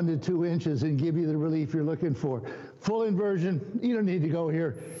that 1 to 2 inches and give you the relief you're looking for. Full inversion, you don't need to go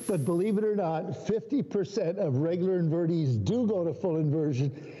here, but believe it or not, 50% of regular invertees do go to full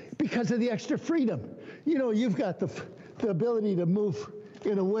inversion because of the extra freedom. You've got the ability to move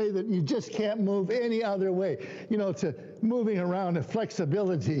in a way that you just can't move any other way, to moving around, a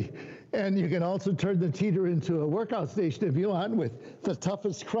flexibility. And you can also turn the Teeter into a workout station if you want, with the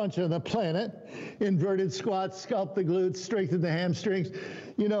toughest crunch on the planet. Inverted squats, sculpt the glutes, strengthen the hamstrings.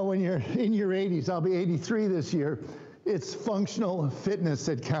 When you're in your 80s, I'll be 83 this year, it's functional fitness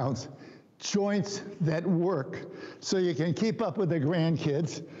that counts. Joints that work, so you can keep up with the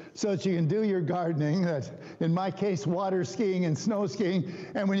grandkids, so that you can do your gardening, that in my case, water skiing and snow skiing.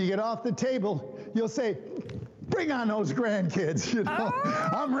 And when you get off the table, you'll say, bring on those grandkids,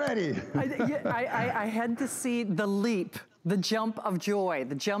 I'm ready. I had to see the leap The jump of joy,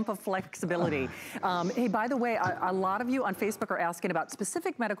 the jump of flexibility. Hey, by the way, a lot of you on Facebook are asking about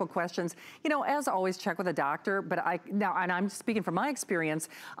specific medical questions. You know, as always, check with a doctor, but now, and I'm speaking from my experience,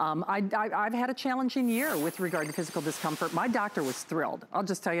 I've had a challenging year with regard to physical discomfort. My doctor was thrilled. I'll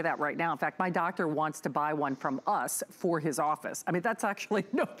just tell you that right now. In fact, my doctor wants to buy one from us for his office. I mean, that's actually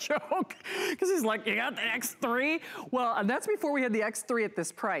no joke, because he's like, you got the X3? Well, and that's before we had the X3 at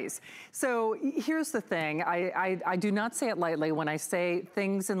this price. So here's the thing, I do not say it lightly when I say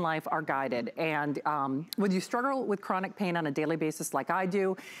things in life are guided. And when you struggle with chronic pain on a daily basis like I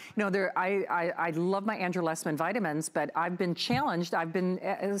do, you know, I love my Andrew Lessman vitamins, but I've been challenged. I've been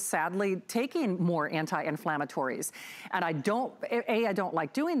sadly taking more anti-inflammatories. And I don't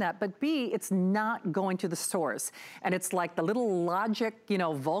like doing that, but B, it's not going to the source. And it's like the little logic, you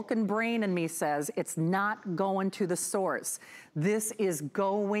know, Vulcan brain in me says, it's not going to the source. This is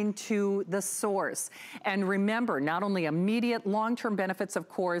going to the source. And remember, not only immediate long-term benefits, of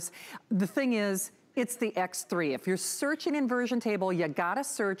course, the thing is, it's the X3. If you're searching inversion table, you gotta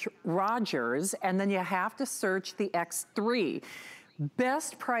search Rogers, and then you have to search the X3.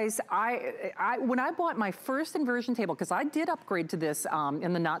 Best price, when I bought my first inversion table, because I did upgrade to this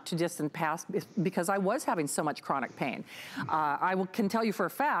in the not too distant past because I was having so much chronic pain. Can tell you for a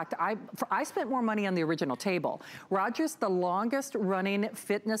fact, I spent more money on the original table. Rogers, the longest running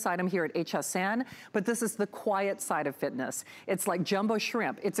fitness item here at HSN, but this is the quiet side of fitness. It's like jumbo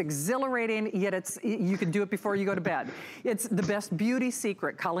shrimp. It's exhilarating, yet you can do it before you go to bed. It's the best beauty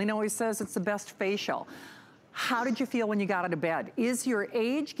secret. Colleen always says it's the best facial. How did you feel when you got out of bed? Is your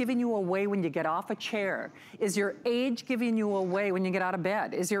age giving you away when you get off a chair? Is your age giving you away when you get out of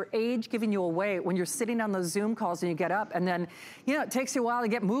bed? Is your age giving you away when you're sitting on those Zoom calls and you get up and then, you know, it takes you a while to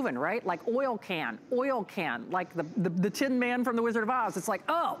get moving, right? Like oil can, like the Tin Man from The Wizard of Oz. It's like,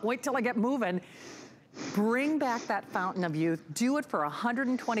 oh, wait till I get moving. Bring back that fountain of youth. Do it for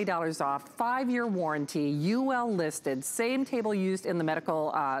 $120 off, 5-year warranty, UL listed, same table used in the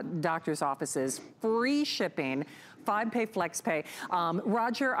medical doctor's offices, free shipping, 5-pay flex pay.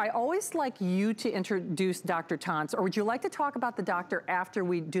 Roger, I always like you to introduce Dr. Tantz, or would you like to talk about the doctor after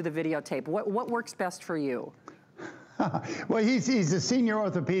we do the videotape? What works best for you? Well, he's a senior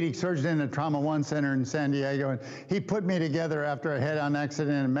orthopedic surgeon in the Trauma One Center in San Diego, and he put me together after a head-on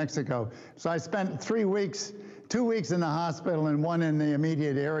accident in Mexico. So I spent 3 weeks, 2 weeks in the hospital and 1 in the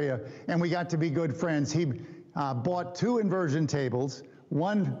immediate area, and we got to be good friends. He bought 2 inversion tables,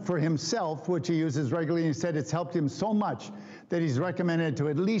 1 for himself, which he uses regularly, and he said it's helped him so much that he's recommended it to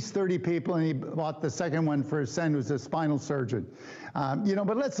at least 30 people, and he bought the second one for his son, who's a spinal surgeon. You know,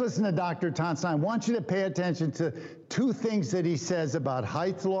 but let's listen to Dr. Tantz. I want you to pay attention to 2 things that he says about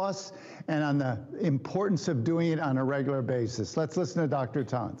height loss and on the importance of doing it on a regular basis. Let's listen to Dr.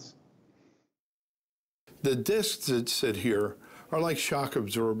 Tantz. The discs that sit here are like shock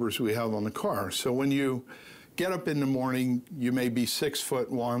absorbers we have on the car. So when you get up in the morning, you may be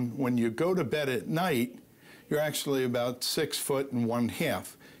 6'1". When you go to bed at night, you're actually about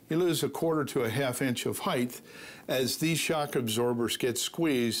 6'1½". You lose 1/4 to 1/2 inch of height as these shock absorbers get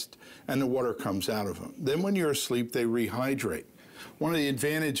squeezed and the water comes out of them. Then when you're asleep, they rehydrate. One of the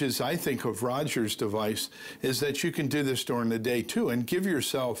advantages, I think, of Rogers' device is that you can do this during the day too and give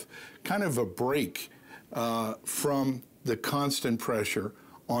yourself kind of a break from the constant pressure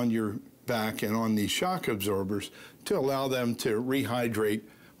on your back and on these shock absorbers to allow them to rehydrate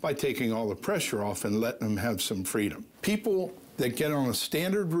by taking all the pressure off and letting them have some freedom. People that get on a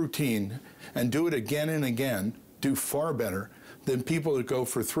standard routine and do it again and again do far better than people that go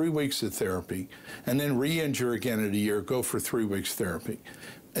for 3 weeks of therapy and then re-injure again in a year, go for 3 weeks therapy.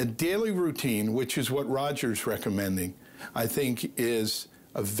 A daily routine, which is what Roger's recommending, I think is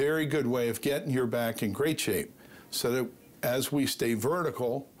a very good way of getting your back in great shape so that as we stay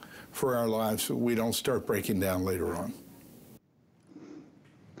vertical for our lives, we don't start breaking down later on.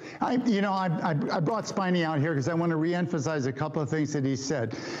 I brought Spiny out here because I want to re-emphasize a couple of things that he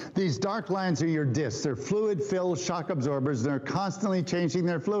said. These dark lines are your discs. They're fluid-filled shock absorbers. They're constantly changing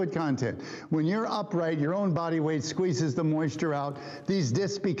their fluid content. When you're upright, your own body weight squeezes the moisture out. These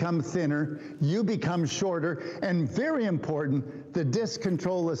discs become thinner. You become shorter. And very important, the discs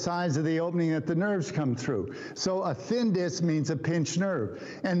control the size of the opening that the nerves come through. So a thin disc means a pinched nerve.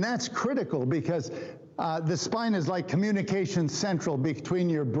 And that's critical because the spine is like communication central between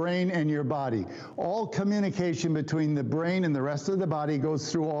your brain and your body. All communication between the brain and the rest of the body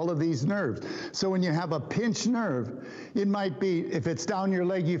goes through all of these nerves. So when you have a pinched nerve, it might be, if it's down your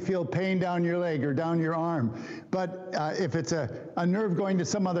leg, you feel pain down your leg or down your arm. But if it's a nerve going to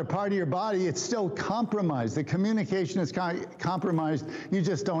some other part of your body, it's still compromised. The communication is compromised. You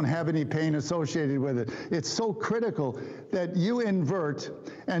just don't have any pain associated with it. It's so critical that you invert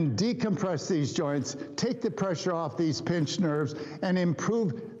and decompress these joints, take the pressure off these pinched nerves, and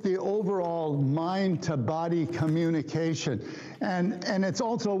improve the overall mind-to-body communication. And it's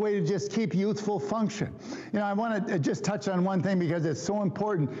also a way to just keep youthful function. You know, I want to just touch on one thing because it's so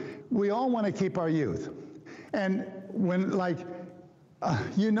important. We all want to keep our youth. And when, like,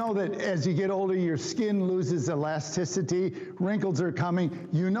 you know that as you get older, your skin loses elasticity, wrinkles are coming.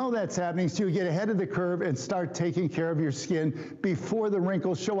 You know that's happening, so you get ahead of the curve and start taking care of your skin before the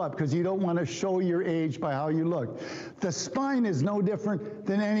wrinkles show up, because you don't want to show your age by how you look. The spine is no different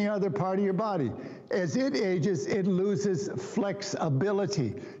than any other part of your body. As it ages, it loses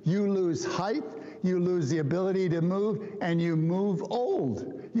flexibility. You lose height, you lose the ability to move, and you move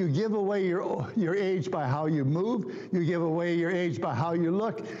old. You give away your age by how you move. You give away your age by how you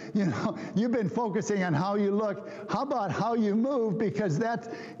look. You know, you've been focusing on how you look. How about how you move? Because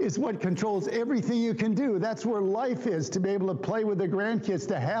that is what controls everything you can do. That's where life is, to be able to play with the grandkids,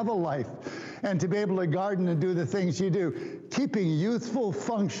 to have a life, and to be able to garden and do the things you do. Keeping youthful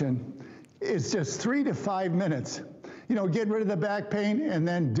function is just 3 to 5 minutes. You know, get rid of the back pain and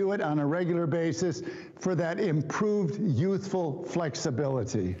then do it on a regular basis for that improved youthful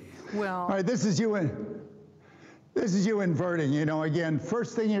flexibility. Well, all right, this is you inverting. You know, again,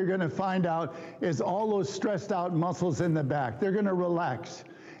 first thing you're going to find out is all those stressed out muscles in the back. They're going to relax.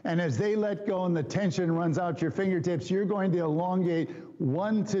 And as they let go and the tension runs out your fingertips, you're going to elongate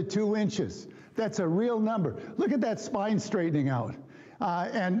 1 to 2 inches. That's a real number. Look at that spine straightening out.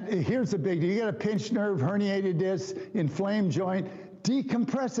 And here's the big deal. You got a pinched nerve, herniated disc, inflamed joint.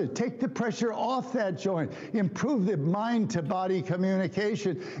 Decompress it. Take the pressure off that joint. Improve the mind-to-body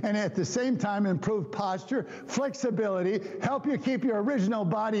communication, and at the same time improve posture, flexibility, help you keep your original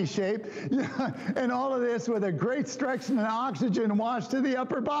body shape, and all of this with a great stretch and an oxygen wash to the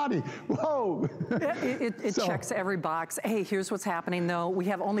upper body. Whoa! It checks every box. Hey, here's what's happening though. We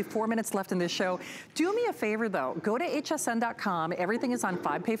have only 4 minutes left in this show. Do me a favor though. Go to hsn.com. Everything is on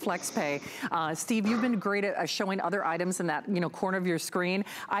 5-pay FlexPay. Steve, you've been great at showing other items in that corner of your screen.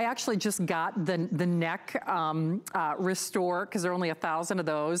 I actually just got the neck restore, because there are only 1,000 of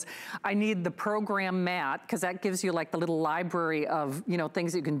those. I need the program mat, because that gives you like the little library of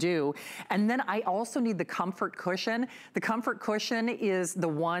things you can do. And then I also need the comfort cushion. The comfort cushion is the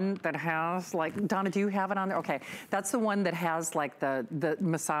one that has, like, Donna, do you have it on there? Okay, that's the one that has like the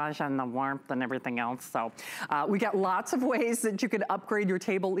massage and the warmth and everything else. So we got lots of ways that you can upgrade your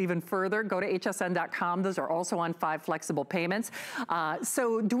table even further. Go to hsn.com. Those are also on 5 flexible payments.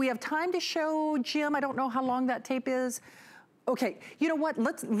 So do we have time to show Jim? I don't know how long that tape is. Okay, you know what?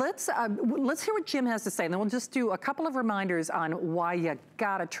 Let's hear what Jim has to say, and then we'll just do a couple of reminders on why you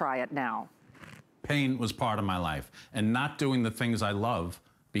gotta try it now. Pain was part of my life, and not doing the things I love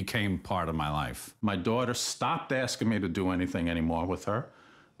became part of my life. My daughter stopped asking me to do anything anymore with her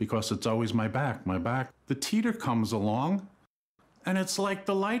because it's always my back, my back. The Teeter comes along, and it's like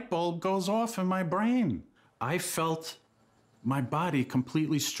the light bulb goes off in my brain. I felt my body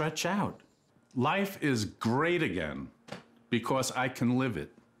completely stretch out. Life is great again because I can live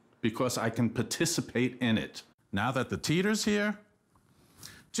it, because I can participate in it. Now that the Teeter's here,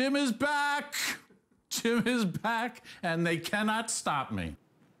 Jim is back! Jim is back, and they cannot stop me.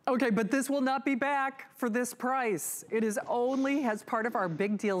 Okay, but this will not be back for this price. It is only as part of our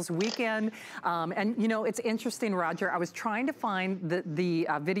Big Deals weekend. And it's interesting, Roger, I was trying to find the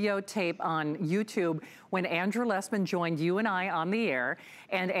videotape on YouTube when Andrew Lessman joined you and I on the air.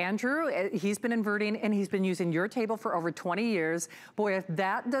 And Andrew, he's been inverting and he's been using your table for over 20 years. Boy, if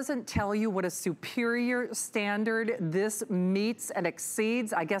that doesn't tell you what a superior standard this meets and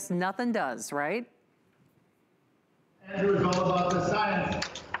exceeds, I guess nothing does, right? Andrew is all about the science,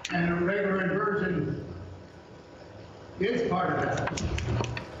 and a regular inversion is part of that.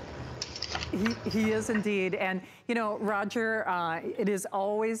 He is indeed. And, Roger, it is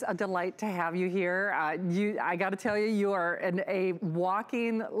always a delight to have you here. I got to tell you, you are a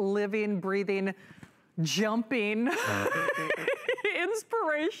walking, living, breathing, jumping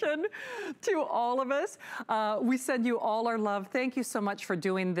inspiration to all of us. We send you all our love. Thank you so much for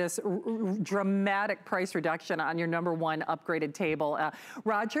doing this dramatic price reduction on your #1 upgraded table.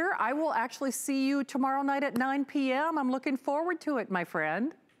 Roger, I will actually see you tomorrow night at 9 p.m. I'm looking forward to it, my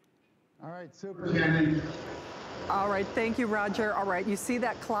friend. All right, super. All right, thank you, Roger. All right, you see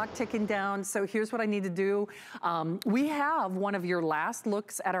that clock ticking down, so here's what I need to do. We have one of your last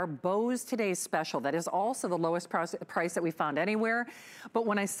looks at our Bows Today special. That is also the lowest price that we found anywhere. But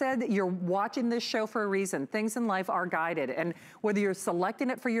when I said that you're watching this show for a reason, things in life are guided. And whether you're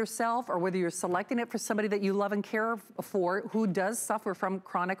selecting it for yourself or whether you're selecting it for somebody that you love and care for who does suffer from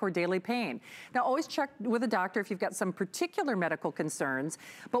chronic or daily pain. Now, always check with a doctor if you've got some particular medical concerns.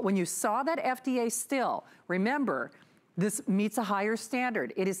 But when you saw that FDA still, remember, this meets a higher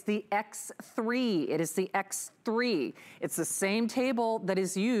standard. It is the X3. It is the X3. It's the same table that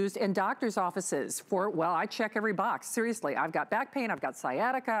is used in doctor's offices for, well, I check every box. Seriously, I've got back pain, I've got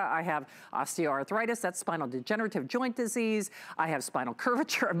sciatica, I have osteoarthritis, that's spinal degenerative joint disease, I have spinal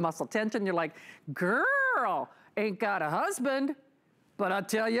curvature and muscle tension. You're like, girl, ain't got a husband, but I'll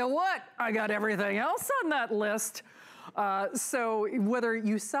tell you what, I got everything else on that list. So whether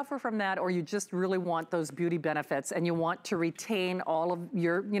you suffer from that or you just really want those beauty benefits and you want to retain all of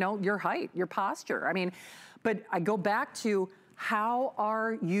your, your height, your posture. I mean, but I go back to, how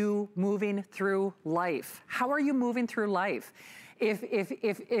are you moving through life? How are you moving through life?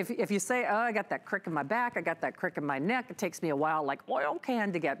 If you say, oh, I got that crick in my back, I got that crick in my neck, it takes me a while like oil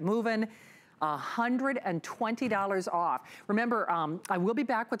can to get moving, $120 off. Remember, I will be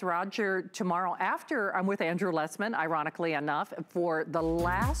back with Roger tomorrow after I'm with Andrew Lessman, ironically enough, for the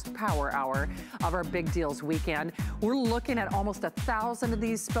last power hour of our Big Deals weekend. We're looking at almost 1,000 of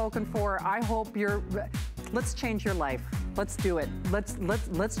these spoken for. I hope let's change your life. Let's do it.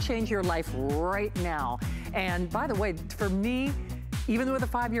 Let's change your life right now. And by the way, for me, even with a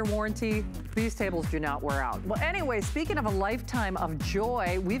 5-year warranty, these tables do not wear out. Well, anyway, speaking of a lifetime of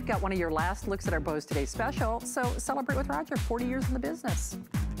joy, we've got one of your last looks at our Bows Today special. So celebrate with Roger, 40 years in the business.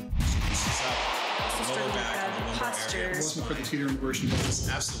 This is the lower back and the lumbar area. Wasn't for the Teeter Inversion. It's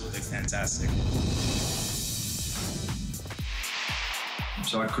absolutely fantastic.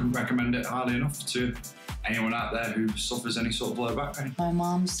 So I couldn't recommend it highly enough to anyone out there who suffers any sort of lower back pain. My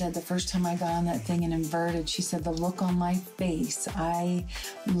mom said the first time I got on that thing and inverted, she said the look on my face, I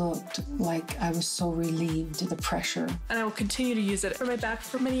looked like I was so relieved of the pressure. And I will continue to use it for my back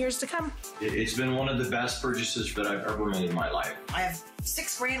for many years to come. It's been one of the best purchases that I've ever made in my life. I have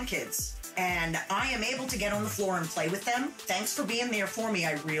 6 grandkids, and I am able to get on the floor and play with them. Thanks for being there for me.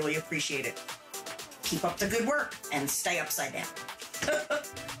 I really appreciate it. Keep up the good work and stay upside down.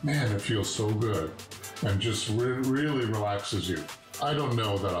 Man, it feels so good and just really relaxes you. I don't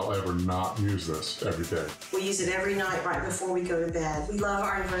know that I'll ever not use this every day. We use it every night right before we go to bed. We love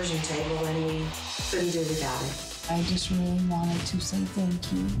our inversion table and we couldn't do without it. I just really wanted to say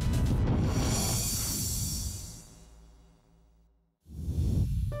thank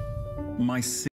you. My